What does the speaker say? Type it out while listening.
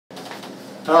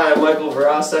Hi, I'm Michael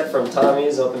Virostek from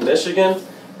Tommy's up in Michigan.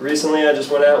 Recently I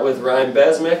just went out with Ryan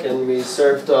Besmick and we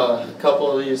surfed a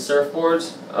couple of these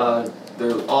surfboards.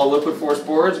 They're all liquid force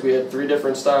boards. We had 3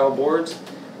 different style boards.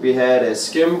 We had a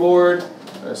skim board,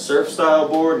 a surf style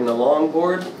board, and a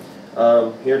longboard.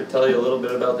 Here to tell you a little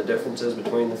bit about the differences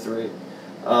between the 3.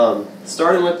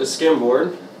 Starting with the skim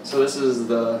board. So this is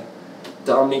the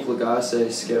Dominique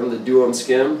Lagasse skim, the Duum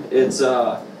skim. It's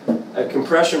a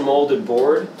compression molded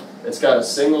board. It's got a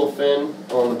single fin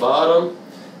on the bottom.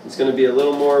 It's going to be a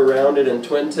little more rounded and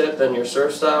twin tip than your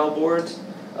surf style boards,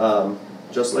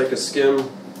 just like a skim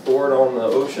board on the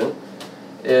ocean.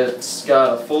 It's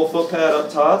got a full foot pad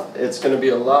up top. It's going to be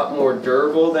a lot more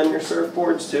durable than your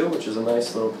surfboards too, which is a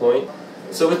nice little point.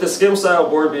 So with the skim style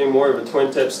board being more of a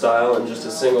twin tip style and just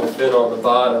a single fin on the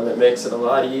bottom, it makes it a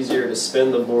lot easier to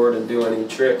spin the board and do any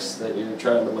tricks that you're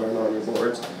trying to learn on your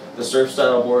boards. The surf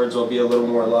style boards will be a little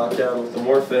more locked down with the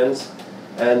more fins,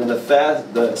 and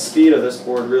the speed of this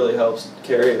board really helps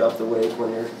carry it up the wake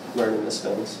when you're learning the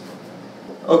spins.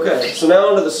 Okay, so now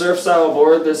onto the surf style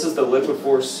board. This is the Liquid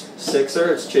Force 6er.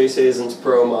 It's Chase Hazen's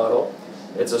Pro model.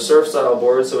 It's a surf style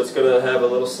board, so it's going to have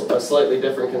a slightly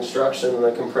different construction than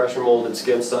the compression molded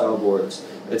skim style boards.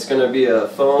 It's going to be a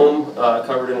foam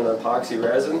covered in an epoxy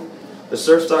resin. The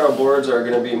surf style boards are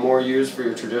going to be more used for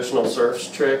your traditional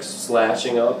surf tricks,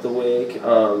 slashing up the wake.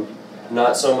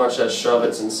 Not so much as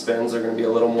shove-its and spins. Are going to be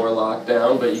a little more locked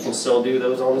down, but you can still do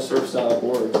those on the surf style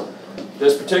boards.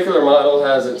 This particular model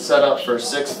has it set up for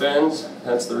 6 fins.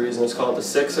 That's the reason it's called the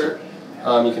 6er.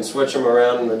 You can switch them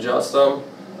around and adjust them.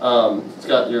 It's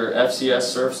got your FCS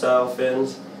surf style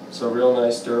fins, so real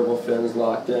nice durable fins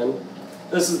locked in.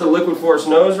 This is the Liquid Force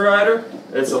Nose Rider.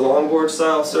 It's a longboard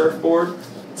style surfboard.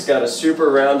 It's got a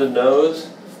super rounded nose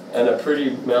and a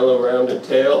pretty mellow rounded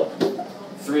tail.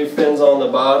 3 fins on the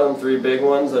bottom, 3 big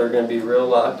ones that are going to be real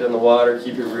locked in the water,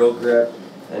 keep your real grip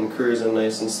and cruising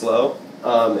nice and slow.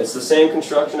 It's the same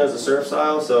construction as the surf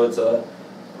style, so it's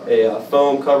a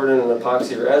foam covered in an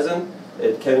epoxy resin.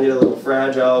 It can get a little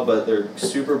fragile, but they're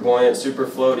super buoyant, super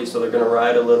floaty, so they're going to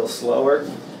ride a little slower.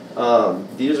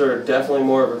 These are definitely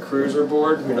more of a cruiser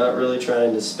board. You're not really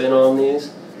trying to spin on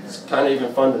these. It's kind of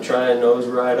even fun to try and nose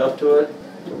ride up to it.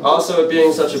 Also, it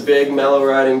being such a big, mellow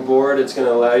riding board, it's going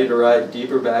to allow you to ride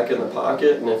deeper back in the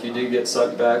pocket, and if you do get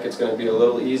sucked back, it's going to be a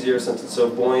little easier since it's so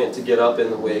buoyant to get up in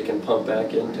the wake and pump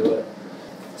back into it.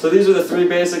 So these are the 3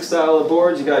 basic style of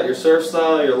boards. You got your surf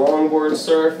style, your longboard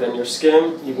surf, and your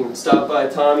skim. You can stop by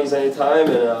Tommy's anytime,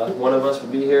 and one of us will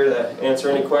be here to answer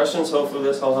any questions. Hopefully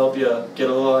this will help you get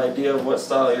a little idea of what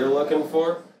style you're looking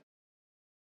for.